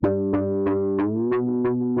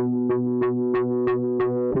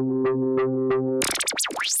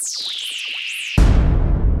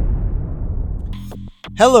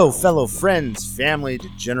Hello, fellow friends, family,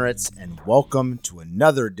 degenerates, and welcome to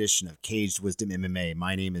another edition of Caged Wisdom MMA.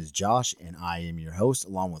 My name is Josh, and I am your host,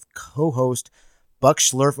 along with co-host Buck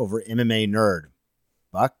Schlurf over MMA Nerd.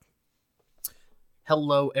 Buck?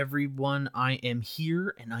 Hello, everyone. I am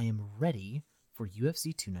here, and I am ready for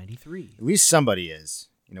UFC 293. At least somebody is.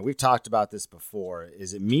 You know, we've talked about this before.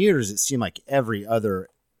 Is it me, or does it seem like every other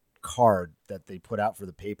card that they put out for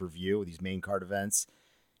the pay-per-view, these main card events,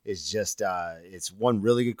 is just it's one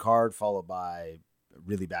really good card followed by a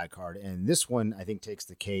really bad card, and this one I think takes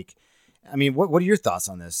the cake. I mean, what are your thoughts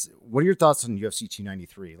on this? What are your thoughts on UFC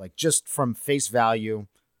 293? Like, just from face value,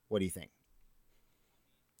 what do you think?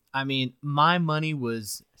 I mean, my money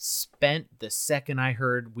was spent the second I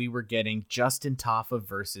heard we were getting Justin Tafa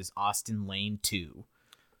versus Austin Lane 2.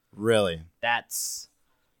 Really? That's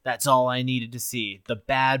all I needed to see. The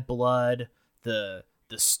bad blood, the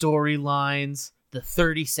storylines, the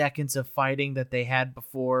 30 seconds of fighting that they had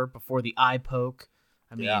before the eye poke.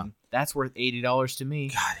 I mean, That's worth $80 to me.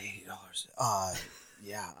 God, $80.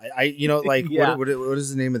 Yeah. I you know, like, Yeah. what is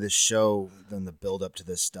the name of the show? Then the build up to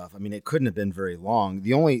this stuff. I mean, it couldn't have been very long.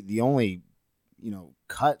 The only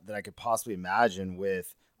cut that I could possibly imagine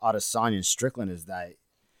with Adesanya and Strickland is that,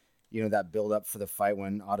 that build up for the fight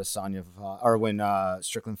when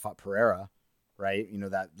Strickland fought Pereira, right? You know,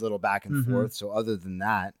 that little back and forth. So other than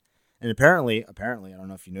that. And apparently, I don't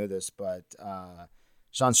know if you know this, but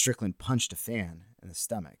Sean Strickland punched a fan in the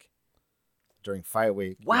stomach during fight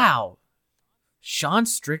week. Wow. Yeah. Sean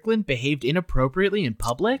Strickland behaved inappropriately in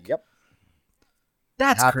public? Yep.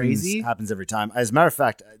 That's crazy. Happens every time. As a matter of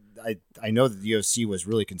fact, I know that the UFC was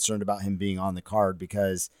really concerned about him being on the card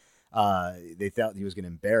because they thought he was going to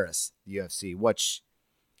embarrass the UFC, which,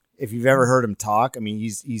 if you've ever heard him talk, I mean,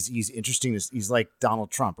 he's interesting. He's like Donald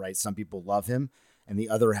Trump, right? Some people love him, and the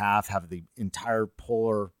other half have the entire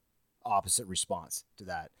polar opposite response to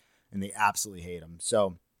that, and they absolutely hate him.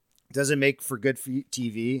 So it doesn't make for good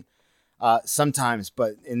TV sometimes,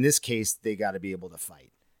 but in this case, they got to be able to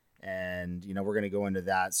fight. And, we're going to go into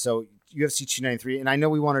that. So UFC 293, and I know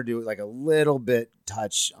we want to do like a little bit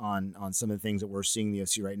touch on some of the things that we're seeing in the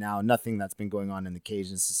UFC right now. Nothing that's been going on in the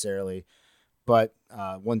cage necessarily, but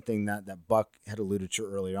one thing that Buck had alluded to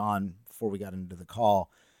early on before we got into the call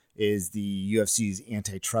is the UFC's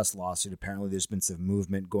antitrust lawsuit. Apparently there's been some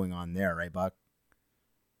movement going on there, right, Buck?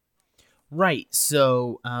 Right.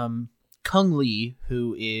 So, Kung Lee,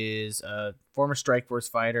 who is a former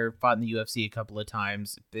Strikeforce fighter, fought in the UFC a couple of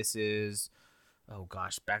times. This is,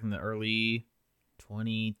 back in the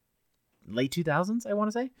late 2000s, I want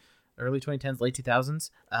to say. Early 2010s, late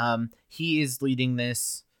 2000s. He is leading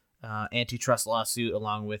this antitrust lawsuit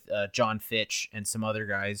along with John Fitch and some other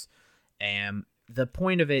guys. And the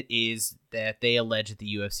point of it is that they allege that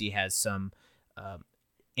the UFC has some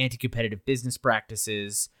anti-competitive business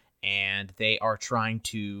practices, and they are trying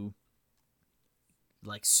to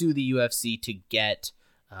sue the UFC to get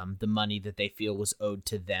the money that they feel was owed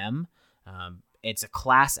to them. It's a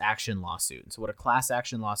class action lawsuit. And so what a class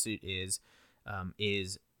action lawsuit is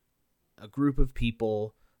a group of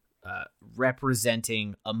people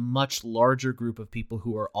representing a much larger group of people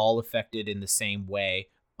who are all affected in the same way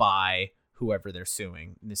by whoever they're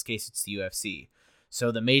suing. In this case, it's the UFC.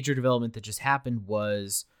 So the major development that just happened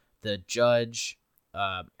was the judge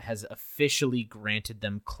has officially granted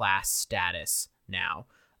them class status now.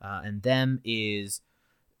 And them is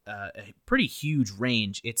a pretty huge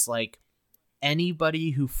range. It's like anybody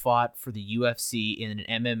who fought for the UFC in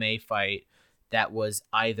an MMA fight that was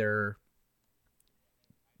either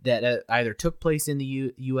took place in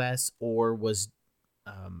the U.S. or was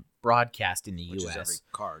broadcast in the U.S. Which is every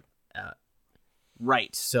card.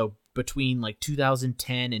 Right. So between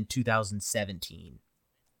 2010 and 2017.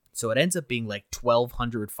 So it ends up being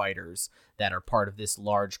 1,200 fighters that are part of this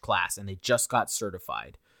large class, and they just got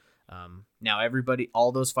certified. Now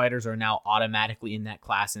all those fighters are now automatically in that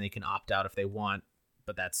class, and they can opt out if they want,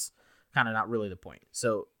 but that's kind of not really the point.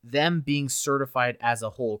 So them being certified as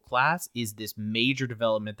a whole class is this major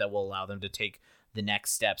development that will allow them to take the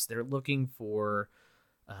next steps. They're looking for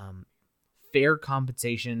fair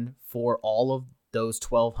compensation for all of those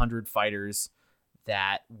 1,200 fighters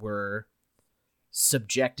that were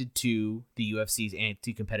subjected to the UFC's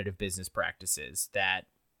anti-competitive business practices that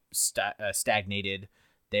stagnated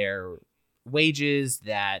their wages,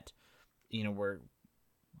 that were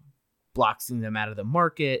blocking them out of the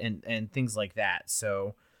market and things like that.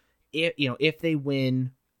 So if they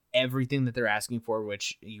win everything that they're asking for,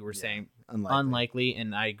 which you were saying unlikely,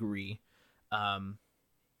 and I agree,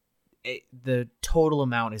 the total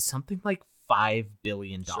amount is something like $5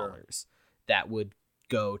 billion that would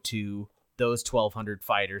go to those 1,200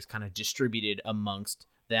 fighters kind of distributed amongst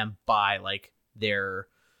them by like their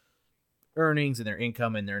earnings and their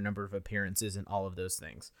income and their number of appearances and all of those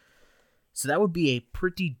things. So that would be a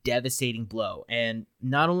pretty devastating blow. And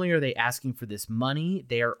not only are they asking for this money,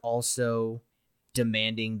 they are also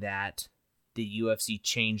demanding that the UFC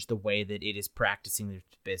change the way that it is practicing their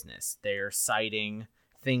business. They're citing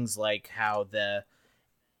things like how the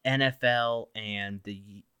NFL and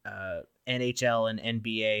the NHL and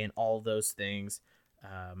NBA and all those things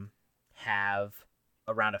have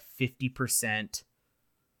around a 50%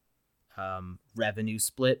 revenue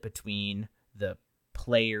split between the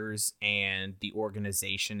players and the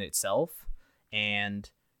organization itself, and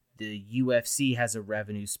the UFC has a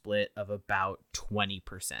revenue split of about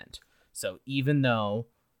 20%. So even though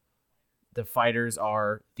the fighters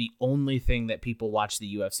are the only thing that people watch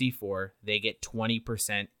the UFC for, they get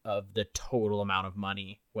 20% of the total amount of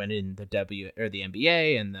money, when in the the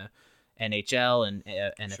NBA and the NHL and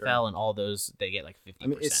NFL sure. and all those, they get like 50%. I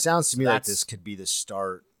mean, it sounds to me like this could be the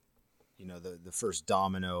start, the first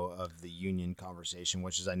domino of the union conversation,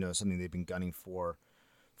 which is, I know, something they've been gunning for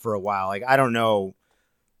a while. Like, I don't know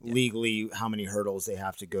legally how many hurdles they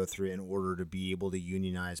have to go through in order to be able to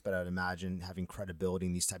unionize, but I'd imagine having credibility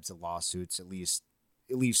in these types of lawsuits at least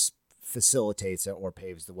facilitates it or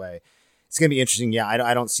paves the way. It's going to be interesting. Yeah,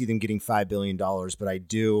 I don't see them getting $5 billion, but I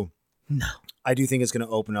do think it's going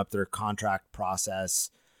to open up their contract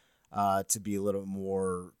process to be a little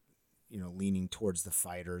more, leaning towards the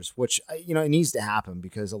fighters, which, it needs to happen,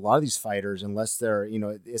 because a lot of these fighters, unless they're,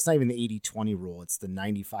 it's not even the 80-20 rule, it's the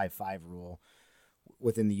 95-5 rule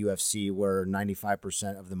within the UFC, where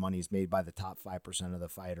 95% of the money is made by the top 5% of the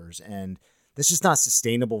fighters. And this is not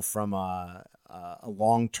sustainable from a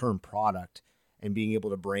long-term product and being able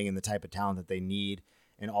to bring in the type of talent that they need.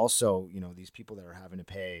 And also, these people that are having to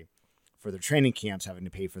pay for their training camps, having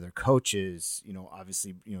to pay for their coaches,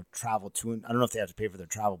 obviously, travel to, and I don't know if they have to pay for their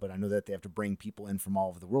travel, but I know that they have to bring people in from all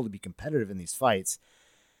over the world to be competitive in these fights.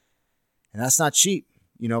 And that's not cheap.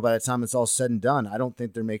 By the time it's all said and done, I don't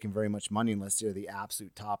think they're making very much money unless they're the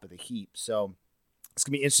absolute top of the heap. So it's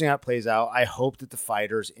going to be interesting how it plays out. I hope that the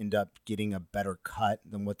fighters end up getting a better cut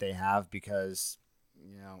than what they have, because,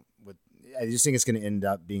 I just think it's going to end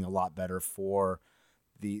up being a lot better for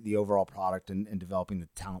the overall product and developing the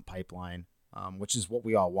talent pipeline, which is what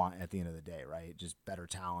we all want at the end of the day, right? Just better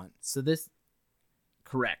talent. So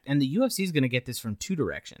correct. And the UFC is going to get this from two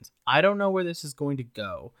directions. I don't know where this is going to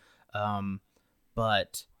go.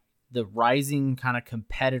 But the rising kind of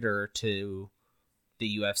competitor to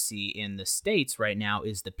the UFC in the States right now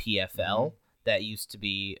is the PFL. Mm-hmm. That used to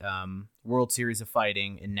be World Series of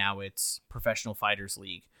Fighting, and now it's Professional Fighters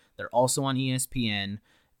League. They're also on ESPN.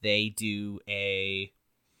 They do a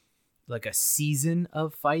season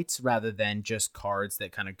of fights rather than just cards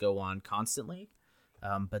that kind of go on constantly.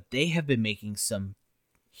 But they have been making some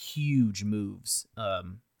huge moves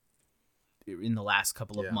in the last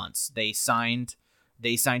couple of months. They signed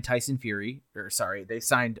Tyson Fury, they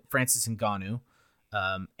signed Francis Ngannou,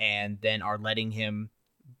 and then are letting him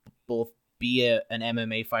both be an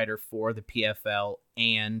MMA fighter for the PFL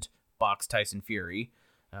and box Tyson Fury.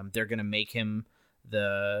 They're going to make him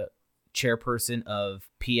the chairperson of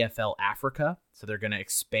PFL Africa, so they're going to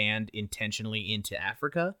expand intentionally into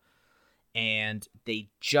Africa. And they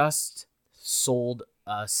just sold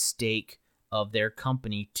a stake of their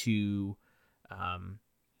company to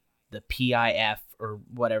the PIF, or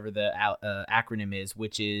whatever the acronym is,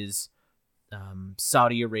 which is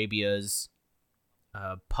Saudi Arabia's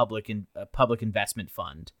public investment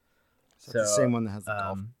fund. So the same one that has the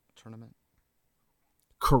golf tournament?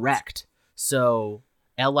 Correct. So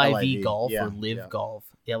LIV Golf, or Live Golf,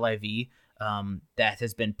 LIV, that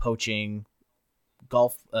has been poaching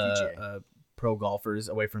golf pro golfers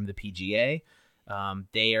away from the PGA.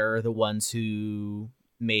 They are the ones who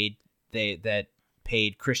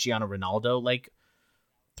paid Cristiano Ronaldo like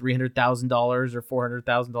 $300,000 or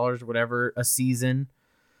 $400,000 or whatever a season,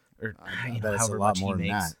 or however much he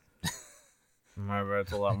makes. I bet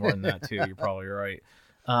it's a lot more than that too. You're probably right.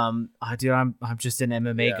 Dude, I'm just an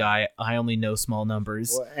MMA guy. I only know small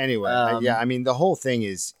numbers. Well, anyway, I mean, the whole thing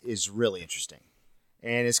is really interesting,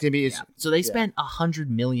 and it's gonna be. So they spent $100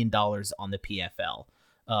 million on the PFL,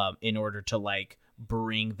 in order to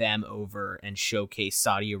bring them over and showcase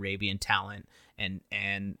Saudi Arabian talent,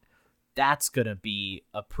 and that's gonna be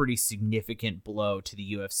a pretty significant blow to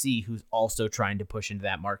the UFC, who's also trying to push into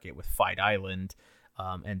that market with Fight Island,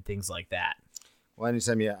 and things like that. Well,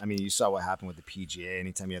 anytime you saw what happened with the PGA.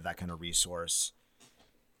 Anytime you have that kind of resource,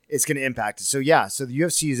 it's going to impact it. So so the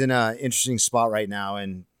UFC is in an interesting spot right now,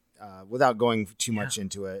 and without going too much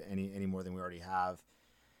into it any more than we already have,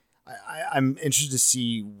 I'm interested to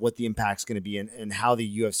see what the impact's going to be and how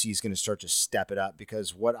the UFC is going to start to step it up,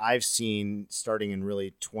 because what I've seen starting in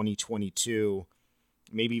really 2022,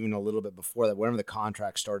 maybe even a little bit before that, whenever the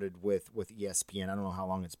contract started with ESPN, I don't know how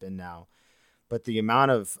long it's been now, but the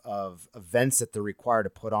amount of events that they're required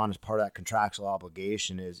to put on as part of that contractual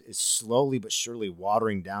obligation is slowly but surely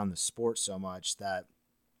watering down the sport so much that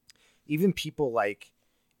even people like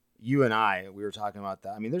you and I, we were talking about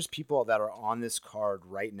that. I mean, there's people that are on this card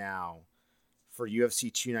right now for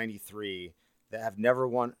UFC 293 that have never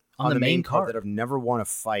won on the main card that have never won a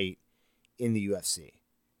fight in the UFC,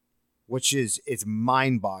 which is, it's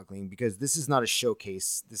mind-boggling, because this is not a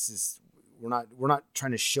showcase. This is, we're not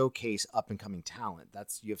trying to showcase up and coming talent.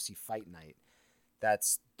 That's UFC Fight Night.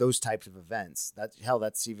 That's those types of events.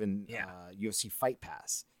 That's even UFC Fight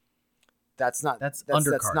Pass. That's not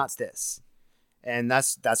this. And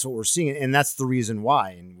that's what we're seeing. And that's the reason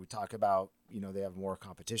why. And we talk about, they have more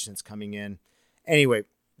competition that's coming in. Anyway,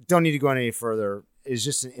 don't need to go on any further. It's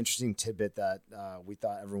just an interesting tidbit that we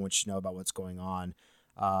thought everyone should know about what's going on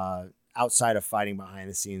outside of fighting behind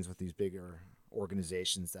the scenes with these bigger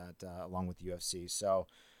organizations that along with the UFC. So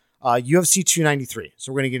UFC 293.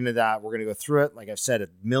 So we're going to get into that. We're going to go through it. Like I've said a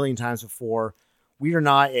million times before, we are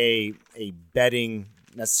not a betting,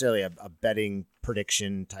 necessarily a betting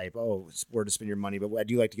prediction type, where to spend your money, but I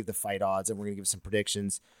do like to give the fight odds, and we're going to give some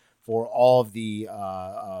predictions for all of the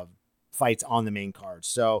fights on the main card.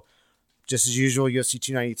 So just as usual, UFC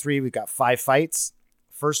 293, we've got 5 fights.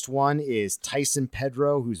 First one is Tyson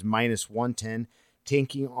Pedro, who's minus 110,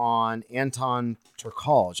 taking on Anton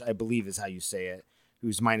Turkalj, I believe is how you say it,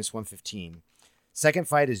 who's minus 115. Second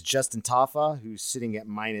fight is Justin Tafa, who's sitting at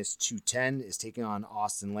minus 210, is taking on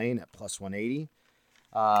Austin Lane at plus 180.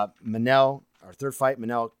 Our third fight,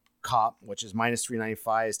 Manel Kopp, which is minus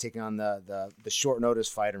 395, is taking on the short notice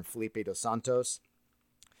fighter Felipe Dos Santos.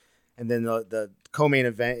 And then the co-main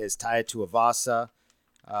event is Taya Tuivasa,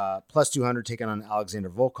 plus 200, taking on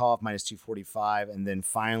Alexander Volkov, minus 245. And then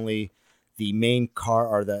finally, the main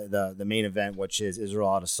the main event, which is Israel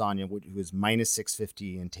Adesanya, who is minus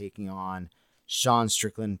 650 and taking on Sean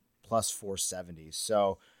Strickland, plus 470.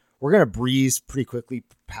 So we're going to breeze pretty quickly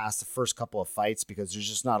past the first couple of fights, because there's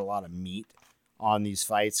just not a lot of meat on these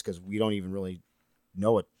fights, because we don't even really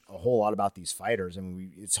know a whole lot about these fighters. I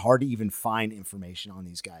mean, it's hard to even find information on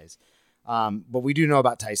these guys. But we do know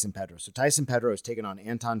about Tyson Pedro. So Tyson Pedro is taking on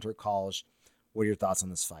Anton Turkalj. What are your thoughts on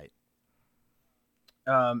this fight?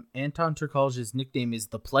 Anton Turkalj's nickname is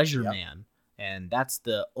the Pleasure Man, and that's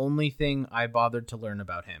the only thing I bothered to learn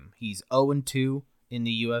about him. He's 0-2 in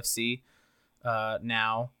the UFC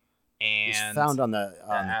now. And he's found on the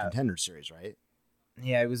Contender Series, right?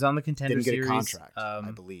 Yeah, he was on the Contender Series. Didn't get a contract, I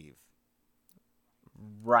believe.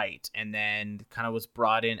 Right, and then kind of was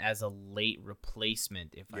brought in as a late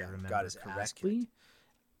replacement, if I remember got his correctly.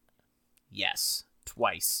 Yes,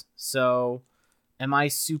 twice. So, am I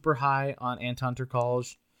super high on Anton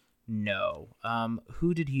Turkalj? No.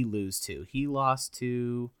 Who did he lose to? He lost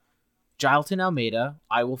to Jailton Almeida.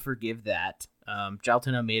 I will forgive that.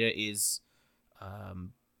 Jailton Almeida is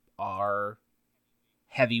our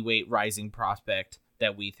heavyweight rising prospect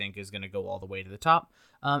that we think is going to go all the way to the top.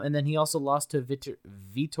 And then he also lost to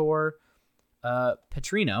Vitor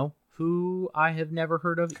Petrino, who I have never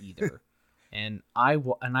heard of either. and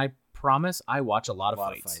I promise I watch a lot of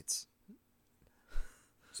fights.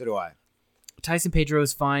 So do I. Tyson Pedro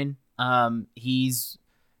is fine. I think he's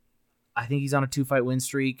on a 2-fight win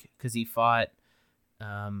streak because he fought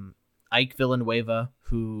Ike Villanueva,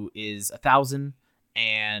 who is 1,000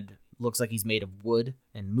 and looks like he's made of wood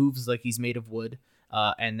and moves like he's made of wood.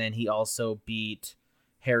 And then he also beat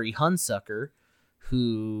Harry Hunsucker,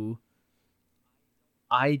 who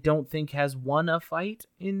I don't think has won a fight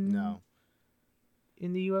in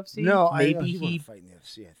the UFC. No, maybe he won a fight in the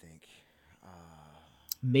UFC, I think.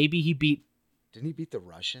 Maybe he beat... Didn't he beat the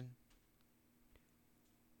Russian?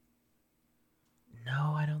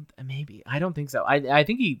 No, I don't... Maybe. I don't think so. I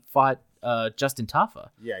think he fought Justin Tafa.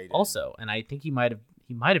 Yeah, he did. Also, and I think he might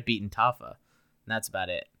have beaten Tafa. And that's about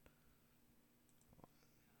it.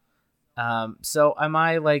 So am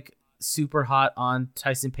I like super hot on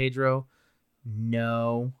Tyson Pedro?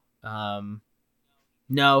 No.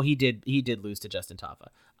 No, he did lose to Justin Tafa.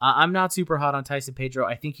 I'm not super hot on Tyson Pedro.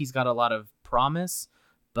 I think he's got a lot of promise,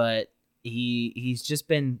 but he's just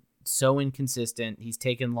been so inconsistent. He's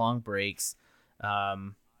taken long breaks.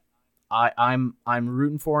 I'm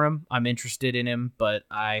rooting for him. I'm interested in him, but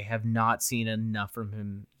I have not seen enough from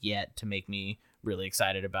him yet to make me really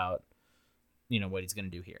excited about, what he's going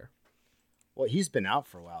to do here. Well, he's been out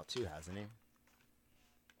for a while too, hasn't he?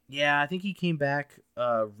 Yeah, I think he came back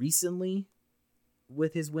recently.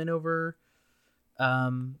 with his win over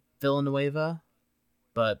Villanueva,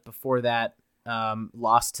 but before that,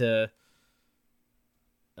 lost to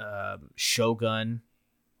Shogun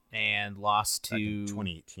and lost to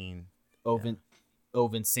 2018.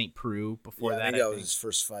 Oven St. Preux before that. I think that was his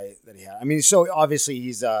first fight that he had. I mean, so obviously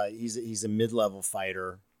he's a mid-level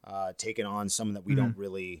fighter, taking on someone that we don't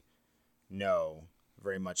really know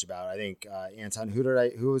very much about. I think Anton.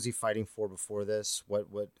 Who was he fighting for before this? What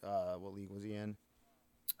league was he in?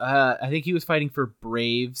 I think he was fighting for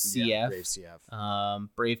Brave CF. Yeah, Brave CF.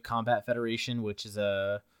 Brave Combat Federation, which is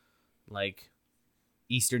a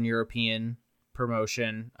Eastern European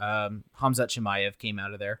promotion. Hamzat Chimaev came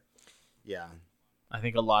out of there. Yeah. I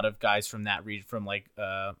think a lot of guys from that region, from what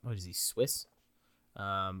is he, Swiss?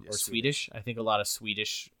 Or Swedish? I think a lot of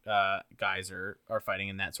Swedish guys are fighting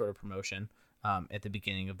in that sort of promotion at the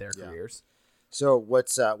beginning of their careers. So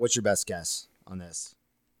what's your best guess on this?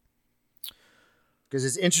 Because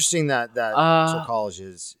it's interesting that College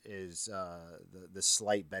is the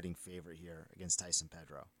slight betting favorite here against Tyson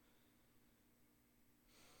Pedro.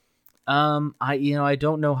 I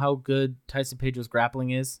don't know how good Tyson Pedro's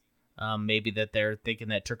grappling is. Maybe that they're thinking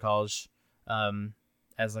that Turkalj,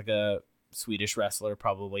 as like a Swedish wrestler,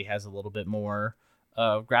 probably has a little bit more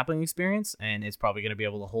grappling experience and is probably going to be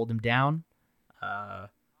able to hold him down.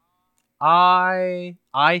 I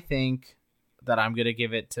think that I'm going to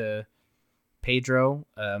give it to Pedro.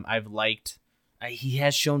 He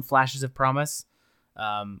has shown flashes of promise.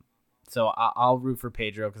 So I'll root for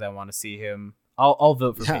Pedro because I want to see him. I'll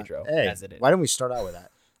vote for Pedro as it is. Why don't we start out with that?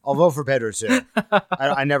 I'll vote for Pedro too.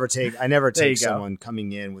 I never take someone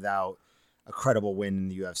coming in without a credible win in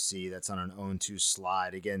the UFC that's on an 0-2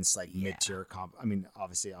 slide against mid-tier comp. I mean,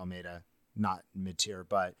 obviously Almeida not mid-tier,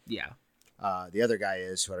 but the other guy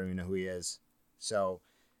is, who I don't even know who he is. So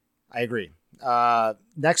I agree.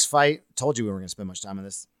 Next fight, told you we weren't going to spend much time on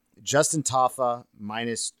this. Justin Tafa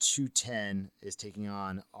minus 210 is taking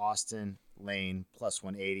on Austin Lane plus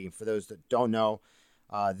 180. And for those that don't know,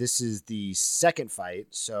 this is the second fight.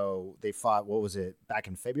 So they fought, what was it, back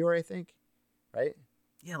in February, I think, right?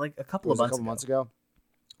 Yeah, like a couple of months ago.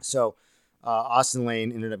 So Austin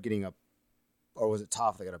Lane ended up getting or was it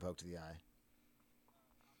Tafa that got a poke to the eye?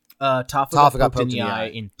 Tafa got poked in the eye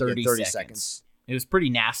in 30 seconds. It was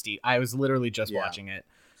pretty nasty. I was literally just watching it.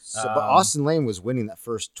 So, but Austin Lane was winning that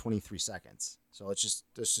first 23 seconds. So let's just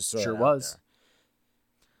throw sure that out was. there.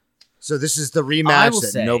 So this is the rematch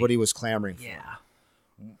that nobody was clamoring for. Yeah.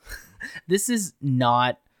 This is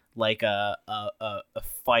not like a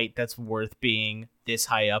fight that's worth being this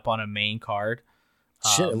high up on a main card.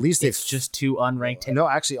 At least it's just two unranked. No,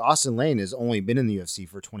 actually, Austin Lane has only been in the UFC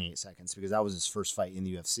for 28 seconds because that was his first fight in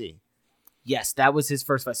the UFC. Yes, that was his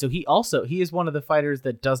first fight. So he is one of the fighters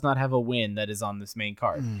that does not have a win that is on this main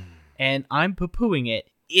card. And I'm poo-pooing it.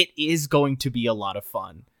 It is going to be a lot of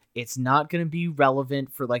fun. It's not going to be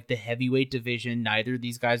relevant for the heavyweight division. Neither of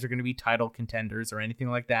these guys are going to be title contenders or anything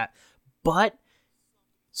like that. But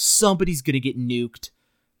somebody's going to get nuked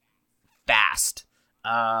fast.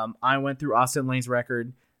 I went through Austin Lane's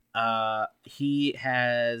record. He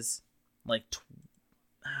has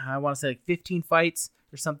I want to say 15 fights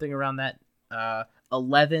or something around that.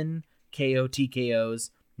 11 KO TKOs,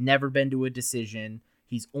 never been to a decision.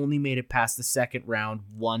 He's only made it past the second round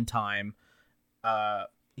one time.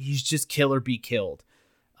 He's just kill or be killed.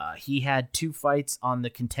 He had 2 fights on the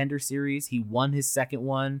Contender Series. He won his second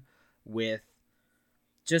one with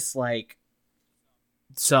just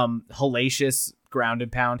some hellacious ground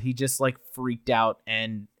and pound. He just freaked out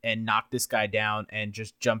and knocked this guy down and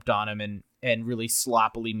just jumped on him and really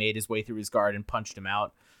sloppily made his way through his guard and punched him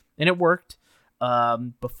out. And it worked.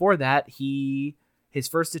 Before that, his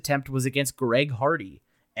first attempt was against Greg Hardy,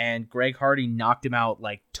 and Greg Hardy knocked him out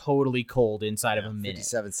totally cold inside of a minute.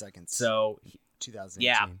 57 seconds. So 2018.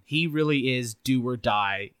 Yeah, he really is do or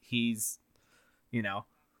die. He's,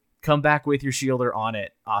 come back with your shielder on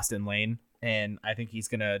it, Austin Lane. And I think he's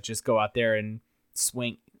going to just go out there and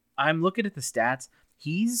swing. I'm looking at the stats.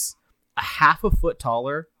 He's a half a foot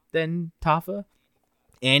taller than Tafa,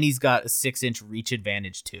 and he's got a 6-inch reach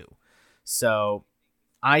advantage too. So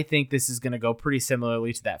I think this is going to go pretty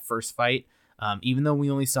similarly to that first fight. Even though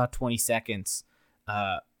we only saw 20 seconds,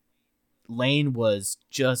 Lane was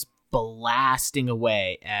just blasting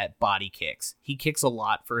away at body kicks. He kicks a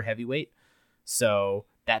lot for heavyweight, so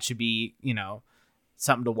that should be,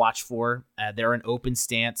 something to watch for. They're an open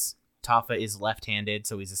stance. Tafa is left-handed,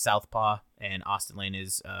 so he's a southpaw, and Austin Lane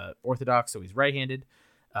is orthodox, so he's right-handed.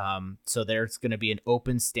 So there's going to be an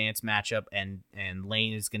open stance matchup, and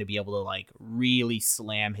Lane is going to be able to really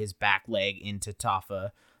slam his back leg into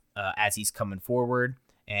Tafa as he's coming forward.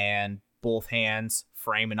 And both hands,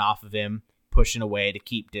 framing off of him, pushing away to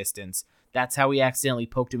keep distance. That's how he accidentally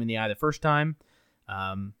poked him in the eye the first time.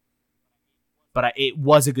 But it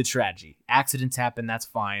was a good strategy. Accidents happen, that's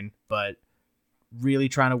fine. But really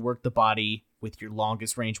trying to work the body with your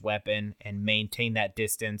longest range weapon and maintain that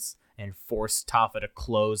distance and force Tafa to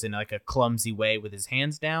close in like a clumsy way with his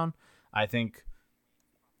hands down, I think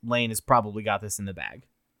Lane has probably got this in the bag.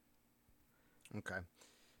 Okay.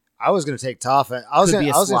 I was going to take Tafa. I was going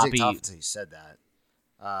to take Tafa until you said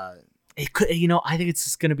that. It could, I think it's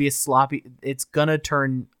just going to be a sloppy. It's going to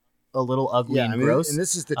turn a little ugly and gross. And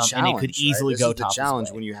this is the challenge. And it could easily go Tafa's challenge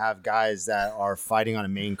way. When you have guys that are fighting on a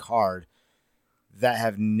main card that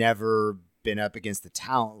have never been up against the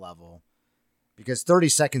talent level, because 30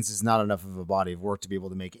 seconds is not enough of a body of work to be able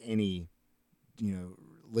to make any,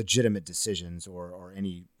 legitimate decisions or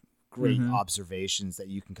any great observations that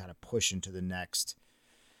you can kind of push into the next.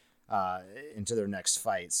 Into their next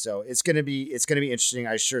fight. So it's gonna be interesting.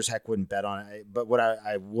 I sure as heck wouldn't bet on it. But what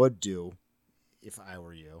I would do if I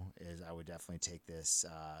were you is I would definitely take this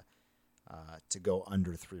to go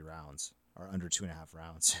under 3 rounds or under 2.5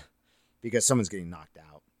 rounds because someone's getting knocked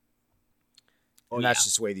out. And that's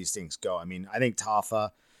just the way these things go. I mean, I think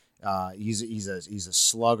Tafa, he's a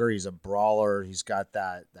slugger, he's a brawler, he's got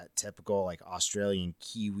that typical like Australian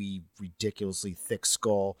Kiwi ridiculously thick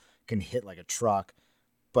skull, can hit like a truck.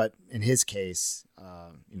 But in his case,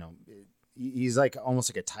 he's like almost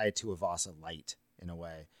like a Tai Tuivasa light in a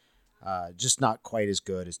way. Just not quite as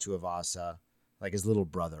good as Tuivasa, like his little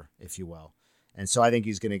brother, if you will. And so I think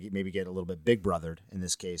he's going to maybe get a little bit big brothered in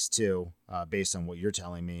this case too, based on what you're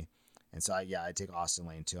telling me. And so I take Austin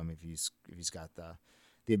Lane to him if he's got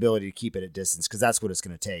the ability to keep it at distance, because that's what it's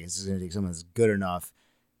going to take. It's going to take someone that's good enough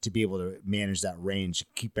to be able to manage that range,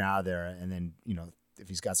 keep it out of there, and then if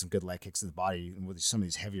he's got some good leg kicks to the body, and with some of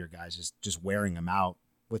these heavier guys just wearing them out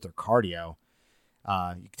with their cardio,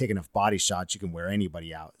 you can take enough body shots, you can wear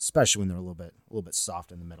anybody out, especially when they're a little bit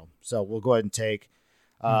soft in the middle. So we'll go ahead and take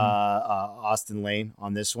Austin Lane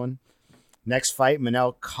on this one. Next fight,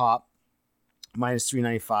 Manel Kape, minus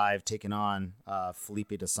 395, taking on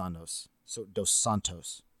Felipe Dos Santos. So Dos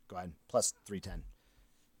Santos, go ahead, plus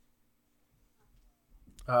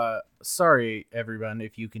 310. Sorry, everyone,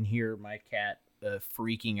 if you can hear my cat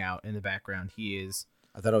freaking out in the background. He is.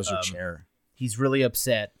 I thought it was your chair. He's really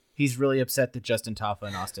upset. He's really upset that Justin Tafa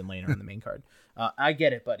and Austin Lane are on the main card. I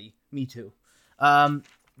get it, buddy. Me too.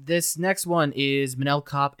 This next one is Manel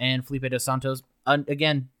Kape and Felipe Dos Santos.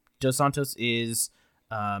 Again, Dos Santos is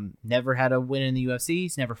never had a win in the UFC.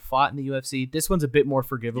 He's never fought in the UFC. This one's a bit more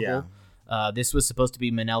forgivable. Yeah. This was supposed to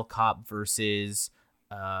be Manel Kape versus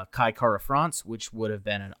Kai Kara France, which would have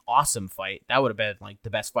been an awesome fight. That would have been like the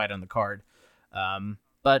best fight on the card.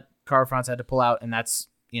 But Kara France had to pull out, and that's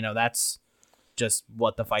just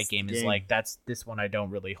what the fight game is like. That's this one I don't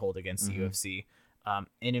really hold against the UFC. And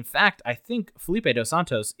in fact, I think Felipe Dos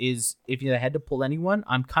Santos is, if you had to pull anyone,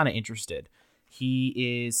 I'm kind of interested.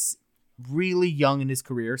 He is really young in his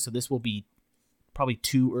career, so this will be probably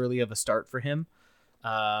too early of a start for him.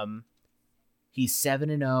 He's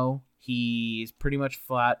 7-0. He's pretty much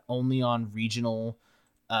fought only on regional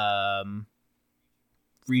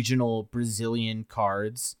Brazilian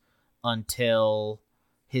cards until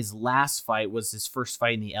his last fight was his first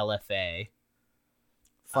fight in the LFA.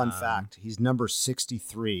 Fun fact, he's number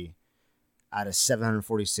 63 out of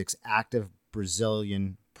 746 active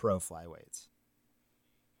Brazilian pro flyweights.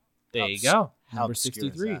 There you go. Number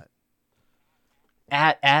 63.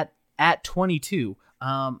 At 22.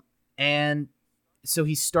 And so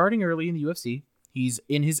he's starting early in the UFC. He's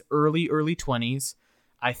in his early 20s.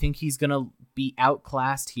 I think he's going to be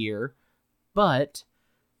outclassed here, but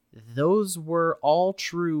those were all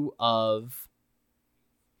true of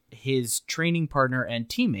his training partner and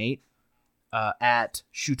teammate at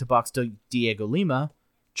Shoot Box Diego Lima,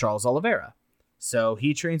 Charles Oliveira. So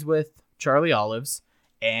he trains with Charlie Olives,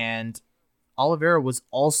 and Oliveira was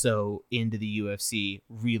also into the UFC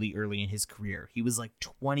really early in his career. He was like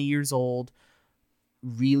 20 years old,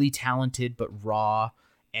 really talented but raw,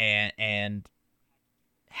 and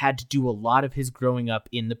had to do a lot of his growing up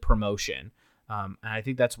in the promotion. And I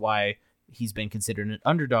think that's why he's been considered an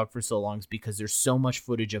underdog for so long, is because there's so much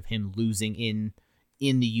footage of him losing in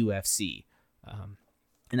the UFC.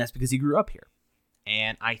 And that's because he grew up here.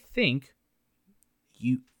 And I think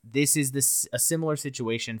this is a similar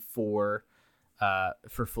situation for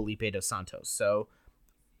Felipe Dos Santos. So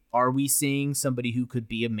are we seeing somebody who could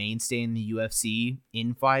be a mainstay in the UFC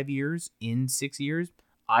in 5 years, in 6 years?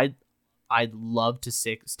 I'd love to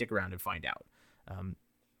stick around and find out.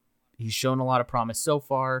 He's shown a lot of promise so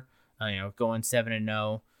far. Going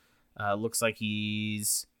 7-0. Looks like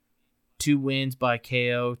he's 2 wins by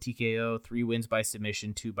KO, TKO, 3 wins by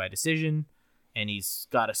submission, 2 by decision, and he's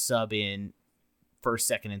got a sub in first,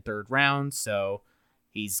 second, and third rounds. So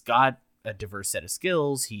he's got a diverse set of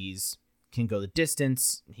skills. He's can go the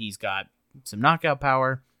distance. He's got some knockout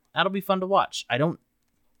power. That'll be fun to watch. I don't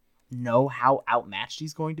know how outmatched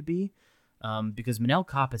he's going to be because Manel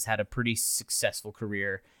Kape has had a pretty successful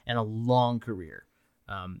career and a long career.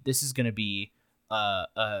 This is going to be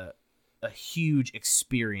a huge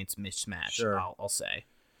experience mismatch, sure. I'll say.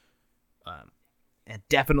 And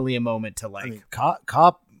definitely a moment to Kape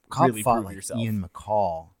really fought prove like yourself. Ian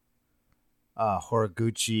McCall,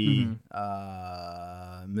 Horiguchi,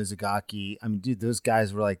 Mm-hmm. Mizugaki. I mean, dude, those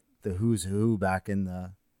guys were like the who's who back in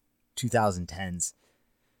the 2010s.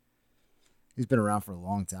 He's been around for a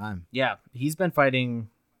long time. Yeah, he's been fighting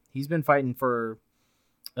for,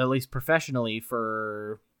 at least professionally,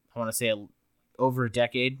 for, I want to say, over a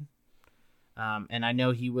decade. And I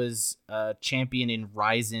know he was a champion in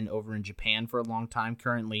Ryzen over in Japan for a long time.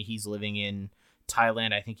 Currently, he's living in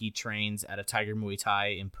Thailand. I think he trains at a Tiger Muay Thai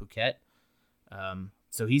in Phuket.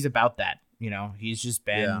 So he's about that. He's just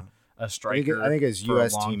been a striker. I think his for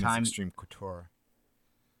U.S. a long team time. is Extreme Couture.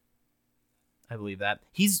 I believe that.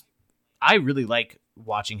 I really like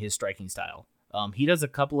watching his striking style. He does a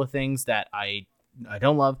couple of things that I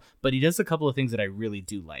don't love, but he does a couple of things that I really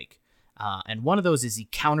do like. And one of those is he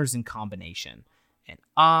counters in combination. And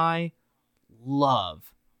I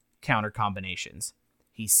love counter combinations.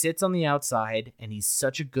 He sits on the outside, and he's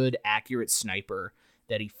such a good, accurate sniper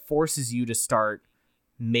that he forces you to start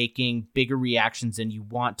making bigger reactions than you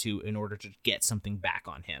want to in order to get something back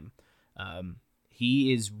on him.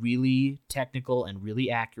 He is really technical and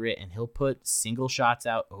really accurate, and he'll put single shots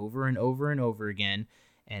out over and over and over again.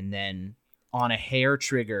 And then on a hair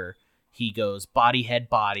trigger, he goes body, head,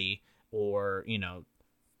 body, or,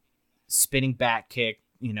 spinning back kick,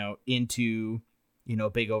 into,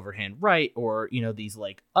 big overhand right, or, these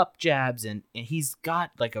like up jabs. And he's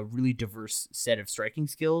got like a really diverse set of striking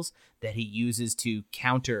skills that he uses to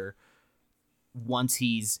counter once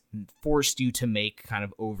he's forced you to make kind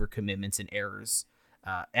of overcommitments and errors.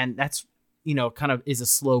 And that's, kind of is a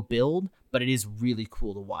slow build, but it is really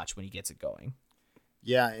cool to watch when he gets it going.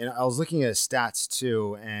 Yeah, and I was looking at his stats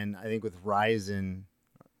too, and I think with Ryzen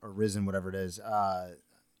or Risen, whatever it is,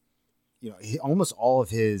 almost all of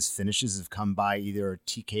his finishes have come by either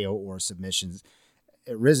TKO or submissions.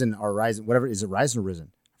 Risen or Ryzen, whatever, is it Ryzen or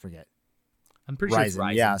Risen? I forget. I'm pretty sure it's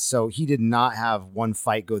Ryzen. Yeah, so he did not have one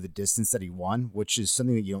fight go the distance that he won, which is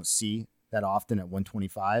something that you don't see that often at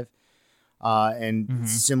 125. And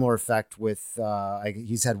similar effect with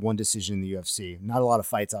he's had one decision in the UFC. Not a lot of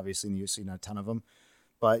fights, obviously, in the UFC, not a ton of them.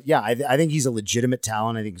 But yeah, I think he's a legitimate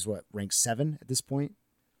talent. I think he's ranked 7 at this point.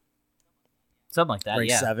 Something like that,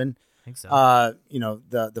 ranked yeah. 7. I think so.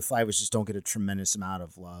 The fighters just don't get a tremendous amount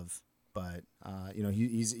of love. But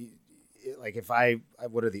he's like,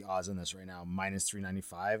 what are the odds on this right now? Minus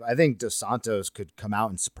 395. I think Dos Santos could come out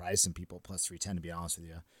and surprise some people plus 310. To be honest with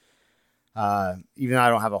you. Even though I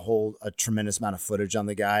don't have a tremendous amount of footage on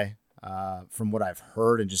the guy, from what I've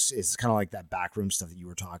heard, and just it's kind of like that backroom stuff that you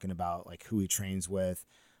were talking about, like who he trains with.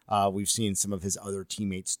 We've seen some of his other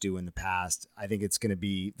teammates do in the past. I think it's going to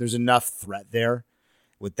be, there's enough threat there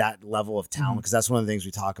with that level of talent, because that's one of the things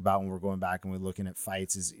we talk about when we're going back and we're looking at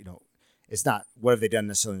fights is, it's not what have they done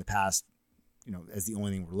necessarily in the past, as the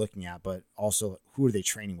only thing we're looking at, but also who are they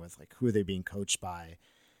training with? Like who are they being coached by?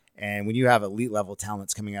 And when you have elite level talent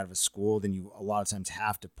that's coming out of a school, then you a lot of times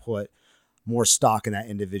have to put more stock in that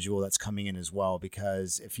individual that's coming in as well,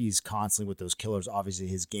 because if he's constantly with those killers, obviously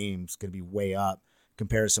his game's going to be way up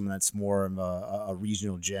compared to someone that's more of a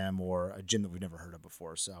regional gym or a gym that we've never heard of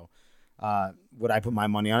before. So would I put my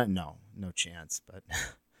money on it? No chance. But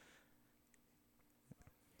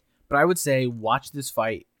I would say watch this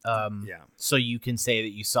fight. Yeah. So you can say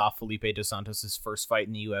that you saw Felipe Dos Santos' first fight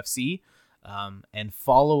in the UFC. And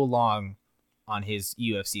follow along on his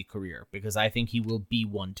UFC career, because I think he will be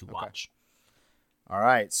one to watch. All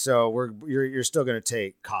right, so you're still going to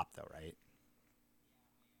take Kape though, right?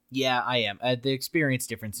 Yeah, I am. The experience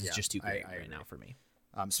difference is just too great I right now for me,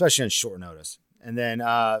 especially on short notice. And then,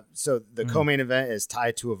 so the co-main event is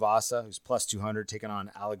Tai Tuivasa, who's plus 200, taking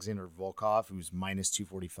on Alexander Volkov, who's minus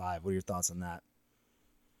 245. What are your thoughts on that?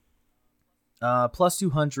 Plus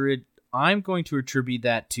 200. I'm going to attribute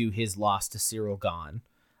that to his loss to Cyril Gane.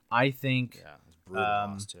 I think... Yeah, it was brutal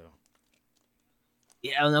loss, too.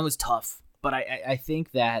 Yeah, that was tough. But I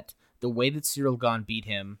think that the way that Cyril Gane beat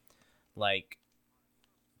him, like,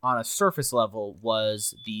 on a surface level,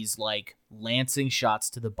 was these, like, lancing shots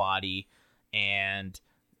to the body and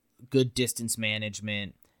good distance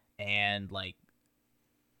management and, like,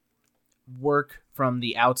 work from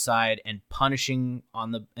the outside and punishing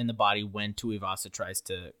in the body when Tuivasa tries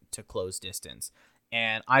to close distance.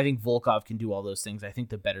 And I think Volkov can do all those things. I think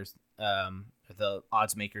the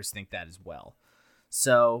odds makers think that as well.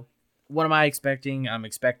 So what am I expecting? I'm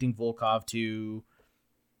expecting Volkov to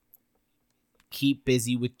keep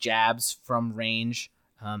busy with jabs from range,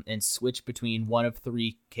 and switch between one of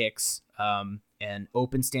three kicks, an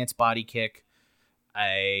open stance body kick,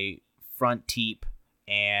 a front teep,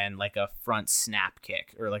 and like a front snap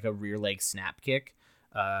kick or like a rear leg snap kick.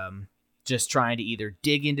 Just trying to either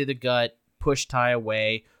dig into the gut, push Tai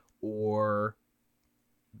away, or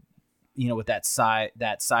with that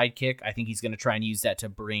side kick, I think he's going to try and use that to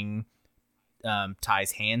bring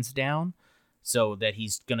Tai's hands down, so that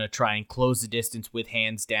he's going to try and close the distance with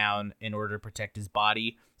hands down in order to protect his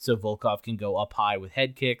body, so Volkov can go up high with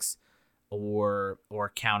head kicks or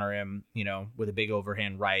counter him, with a big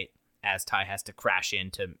overhand right, as Tai has to crash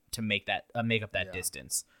in to make up that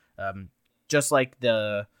distance. Just like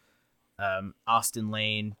the Austin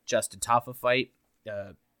Lane Justin Tafa fight,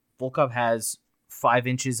 Volkov has 5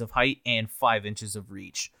 inches of height and 5 inches of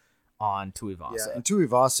reach on Tuivasa. Yeah, and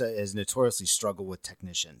Tuivasa has notoriously struggled with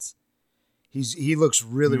technicians. He looks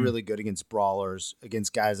really, really good against brawlers,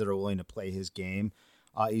 against guys that are willing to play his game.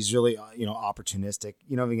 He's really, opportunistic.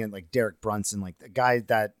 Again, like Derek Brunson, like the guy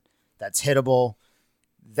that's hittable.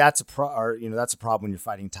 That's a problem when you're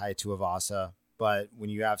fighting Tai Tuivasa. But when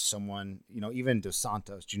you have someone, even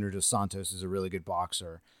Junior Dos Santos is a really good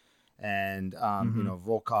boxer, and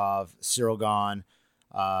Volkov, Cyril Gane,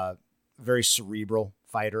 very cerebral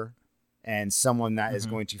fighter. And someone that is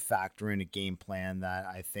going to factor in a game plan that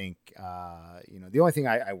I think, the only thing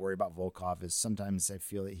I worry about Volkov is sometimes I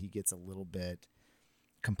feel that he gets a little bit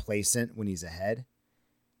complacent when he's ahead,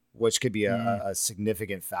 which could be a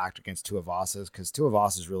significant factor against Tuivasa, because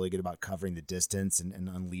Tuivasa is really good about covering the distance and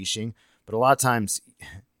unleashing. But a lot of times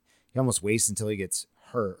he almost waits until he gets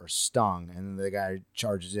hurt or stung, and then the guy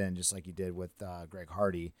charges in just like he did with Greg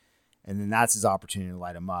Hardy, and then that's his opportunity to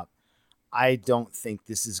light him up. I don't think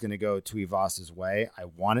this is going to go Tuivasa's way. I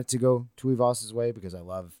want it to go Tuivasa's way because I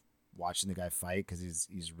love watching the guy fight, because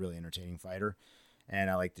he's a really entertaining fighter, and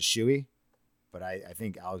I like the shoey. But I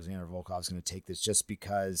think Alexander Volkov is going to take this just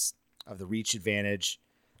because of the reach advantage,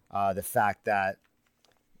 the fact that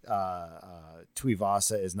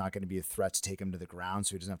Tuivasa is not going to be a threat to take him to the ground,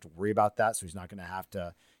 so he doesn't have to worry about that. So he's not going to have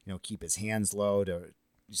to keep his hands low.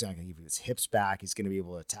 He's not going to keep his hips back. He's going to be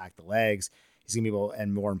able to attack the legs. He's going to be able,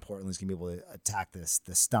 and more importantly, he's going to be able to attack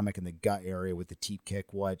the stomach and the gut area with the teep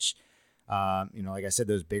kick, which, like I said,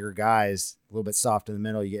 those bigger guys, a little bit soft in the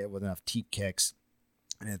middle, you get with enough teep kicks,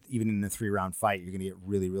 and even in a 3-round fight, you're going to get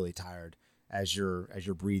really, really tired as your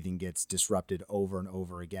breathing gets disrupted over and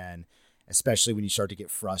over again, especially when you start to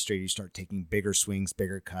get frustrated. You start taking bigger swings,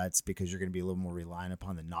 bigger cuts, because you're going to be a little more reliant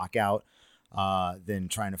upon the knockout than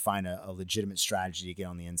trying to find a legitimate strategy to get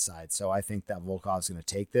on the inside. So I think that Volkov is going to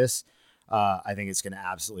take this. I think it's going to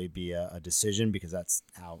absolutely be a decision, because that's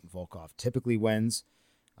how Volkov typically wins.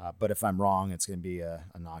 But if I'm wrong, it's going to be a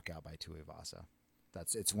knockout by Tuivasa.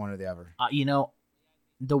 It's one or the other.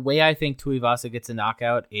 The way I think Tuivasa gets a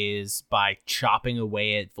knockout is by chopping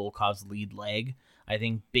away at Volkov's lead leg. I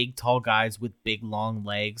think big, tall guys with big, long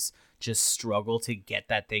legs just struggle to get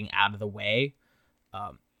that thing out of the way,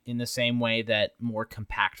 in the same way that more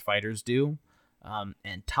compact fighters do.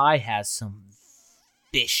 And Tai has some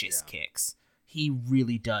vicious kicks. He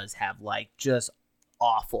really does have just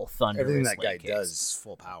awful thunderous everything that guy kicks. does is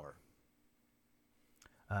full power.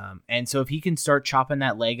 And so if he can start chopping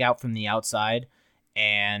that leg out from the outside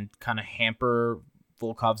and kind of hamper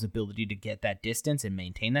Volkov's ability to get that distance and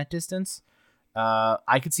maintain that distance,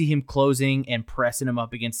 I could see him closing and pressing him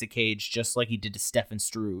up against the cage just like he did to Stefan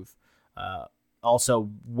Struve. Also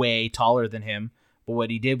way taller than him, but what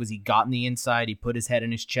he did was he got in the inside, he put his head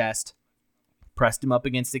in his chest, pressed him up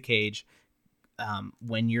against the cage.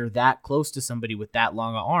 When you're that close to somebody with that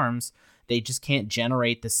long of arms, they just can't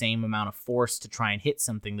generate the same amount of force to try and hit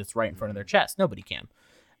something that's right in front of their chest. Nobody can.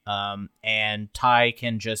 And Tai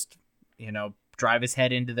can just, drive his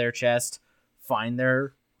head into their chest, find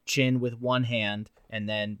their chin with one hand, and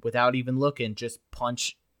then without even looking, just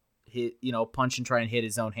punch and try and hit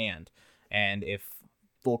his own hand. And if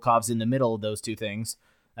Volkov's in the middle of those two things,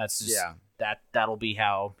 that's just that'll be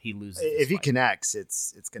how he loses. If he connects,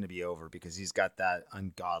 it's going to be over, because he's got that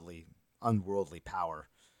unworldly power.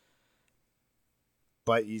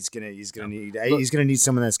 But he's gonna need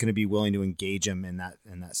someone that's gonna be willing to engage him in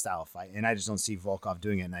that style of fight. And I just don't see Volkov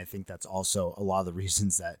doing it. And I think that's also a lot of the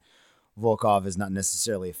reasons that Volkov is not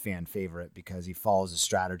necessarily a fan favorite, because he follows a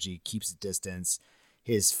strategy, keeps a distance.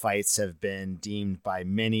 His fights have been deemed by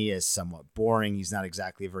many as somewhat boring. He's not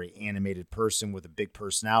exactly a very animated person with a big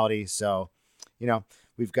personality. So,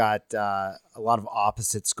 we've got a lot of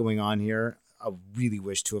opposites going on here. I really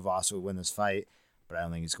wish Tuivasa would win this fight, but I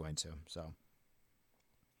don't think he's going to. So,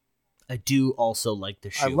 I do also like the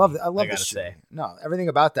shoe. I love I the gotta shoe. say. No, everything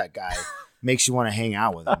about that guy makes you want to hang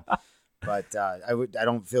out with him. But I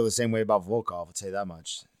don't feel the same way about Volkov. I'll tell you that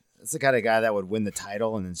much. It's the kind of guy that would win the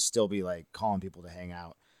title and then still be like calling people to hang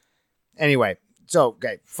out. Anyway,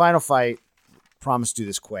 final fight. Promise to do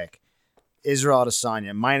this quick. Israel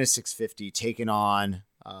Adesanya minus 650 taking on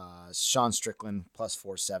Sean Strickland plus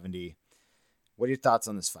 470. What are your thoughts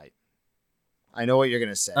on this fight? I know what you're going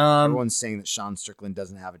to say. Everyone's saying that Sean Strickland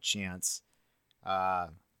doesn't have a chance. Why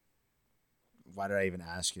did I even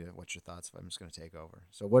ask you what's your thoughts? I'm just going to take over.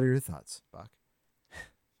 So what are your thoughts, Buck?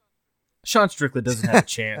 Sean Strickland doesn't have a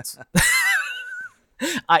chance.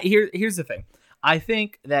 Here's the thing. I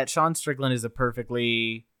think that Sean Strickland is He's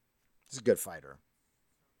a good fighter.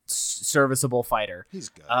 Serviceable fighter. He's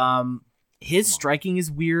good. His striking is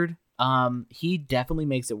weird. He definitely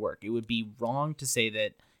makes it work. It would be wrong to say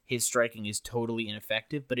that his striking is totally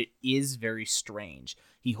ineffective, but it is very strange.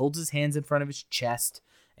 He holds his hands in front of his chest,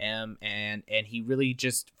 and he really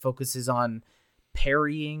just focuses on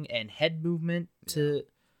parrying and head movement to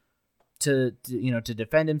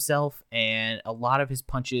defend himself. And a lot of his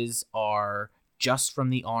punches are just from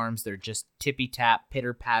the arms. They're just tippy tap,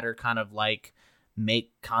 pitter patter, kind of like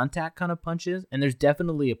make contact kind of punches. And there's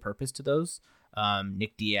definitely a purpose to those.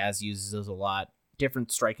 Nick Diaz uses those a lot.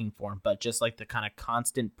 Different striking form, but just like the kind of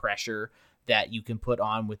constant pressure that you can put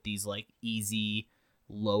on with these like easy,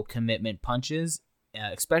 low commitment punches,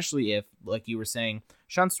 especially if, like you were saying,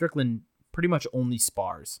 Sean Strickland pretty much only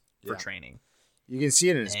spars for training. You can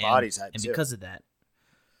see it in his body type and too. because of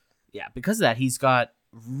that, he's got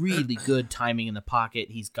really good timing in the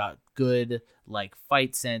pocket. He's got good like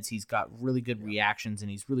fight sense. He's got really good reactions,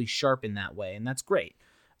 and he's really sharp in that way, and that's great.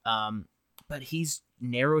 But he's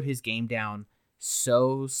narrowed his game down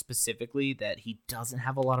so specifically that he doesn't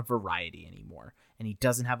have a lot of variety anymore, and he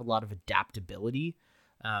doesn't have a lot of adaptability.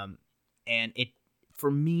 And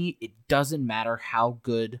for me, it doesn't matter how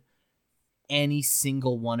good any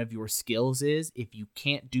single one of your skills is. If you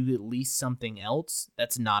can't do at least something else,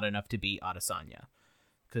 that's not enough to beat Adesanya,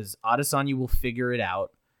 because Adesanya will figure it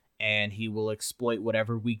out, and he will exploit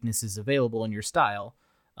whatever weakness is available in your style,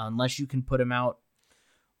 unless you can put him out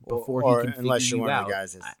before he can unless figure you're you one out. of the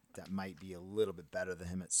guys that might be a little bit better than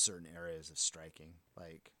him at certain areas of striking,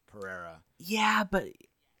 like Pereira. Yeah, but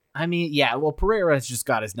I mean, well, Pereira's just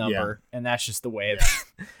got his number, and that's just the way of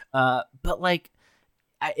it. But like,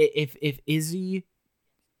 if Izzy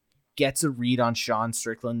gets a read on Sean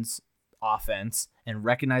Strickland's offense and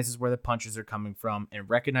recognizes where the punches are coming from, and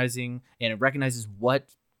recognizes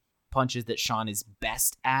what punches that Sean is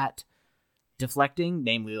best at deflecting,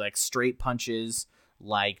 namely like straight punches,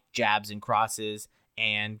 like jabs and crosses,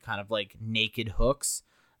 and kind of like naked hooks,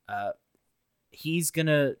 he's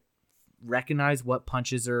gonna recognize what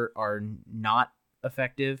punches are not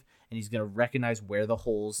effective, and he's gonna recognize where the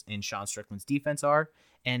holes in Sean Strickland's defense are.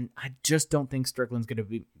 And I just don't think Strickland's gonna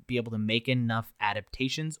be able to make enough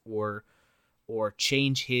adaptations or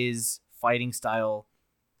change his fighting style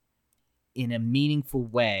in a meaningful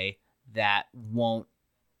way that won't,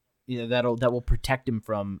 that will protect him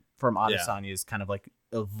from Adesanya's kind of like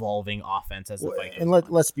evolving offense as the fight goes and on.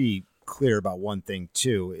 let's be clear about one thing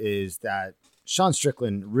too, is that Sean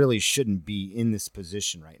Strickland really shouldn't be in this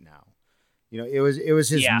position right now. It was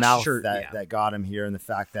his mouth that got him here, and the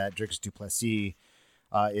fact that Dricus du Plessis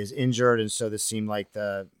is injured, and so this seemed like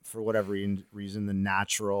for whatever reason, the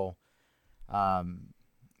natural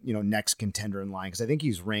next contender in line, because I think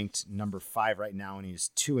he's ranked number 5 right now, and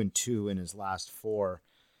he's 2-2 in his last 4.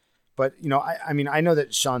 But, I mean, I know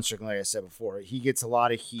that Sean Strickland, like I said before, he gets a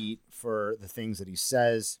lot of heat for the things that he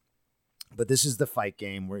says, but this is the fight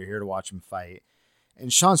game. We're here to watch him fight.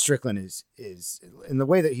 And Sean Strickland is in the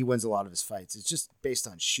way that he wins a lot of his fights, it's just based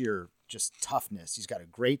on sheer just toughness. He's got a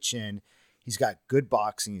great chin. He's got good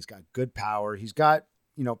boxing. He's got good power. He's got,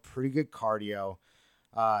 pretty good cardio.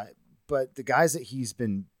 But the guys that he's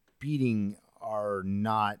been beating are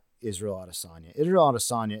not Israel Adesanya. Israel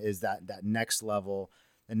Adesanya is that next level,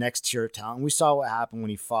 the next tier of talent. And we saw what happened when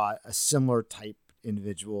he fought a similar type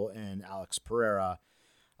individual in Alex Pereira.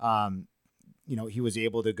 He was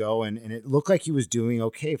able to go and it looked like he was doing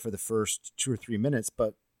okay for the first 2 or 3 minutes,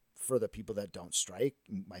 but for the people that don't strike,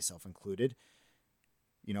 myself included,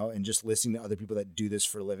 and just listening to other people that do this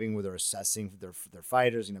for a living, where they're assessing their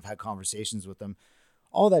fighters, I've had conversations with them,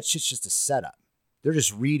 all that shit's just a setup. They're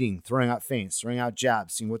just reading, throwing out feints, throwing out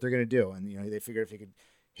jabs, seeing what they're going to do. And, they figured if they could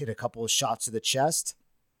hit a couple of shots to the chest,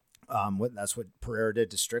 that's what Pereira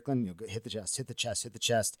did to Strickland, hit the chest, hit the chest, hit the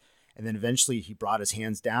chest. And then eventually he brought his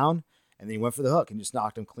hands down and then he went for the hook and just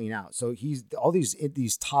knocked him clean out. So all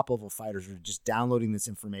these top level fighters are just downloading this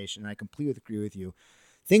information. And I completely agree with you.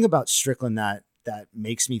 Thing about Strickland that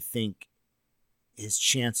makes me think his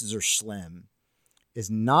chances are slim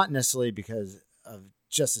is not necessarily because of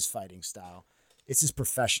just his fighting style. It's his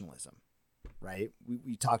professionalism, right?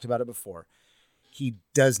 We talked about it before. He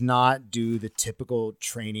does not do the typical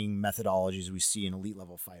training methodologies we see in elite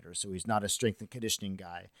level fighters. So he's not a strength and conditioning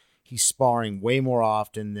guy. He's sparring way more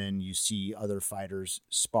often than you see other fighters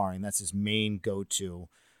sparring. That's his main go-to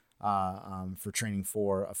for training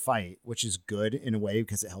for a fight, which is good in a way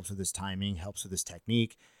because it helps with his timing, helps with his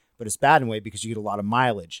technique, but it's bad in a way because you get a lot of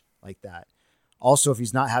mileage like that. Also, if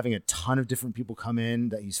he's not having a ton of different people come in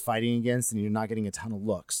that he's fighting against, then you're not getting a ton of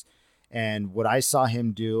looks. And what I saw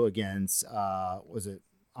him do against, was it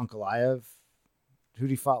Ankalaev? Who did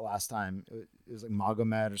he fought last time? It was like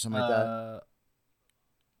Magomed or something like that.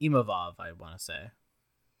 Imavov, I want to say.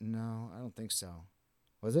 No, I don't think so.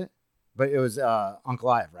 Was it? But it was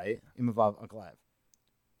Ankalaev, right? Imavov Ankalaev.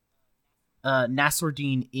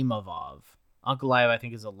 Nasruddin Imavov. Ankalaev, I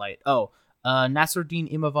think, is a light.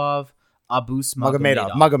 Nasruddin Imavov. Abus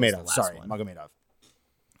Magomedov. Sorry, Magomedov.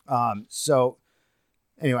 So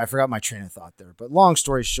anyway, I forgot my train of thought there. But long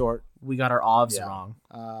story short, we got our OVs wrong.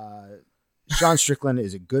 Sean Strickland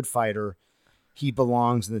is a good fighter. He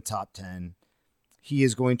belongs in the top 10. He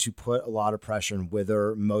is going to put a lot of pressure and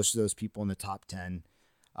wither most of those people in the top 10.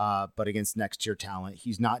 But against next tier talent,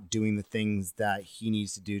 he's not doing the things that he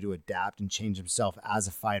needs to do to adapt and change himself as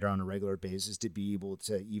a fighter on a regular basis to be able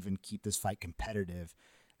to even keep this fight competitive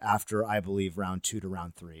after, I believe, round 2 to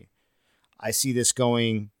round 3. I see this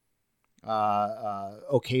going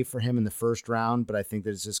okay for him in the first round, but I think that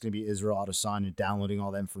it's just going to be Israel Adesanya downloading all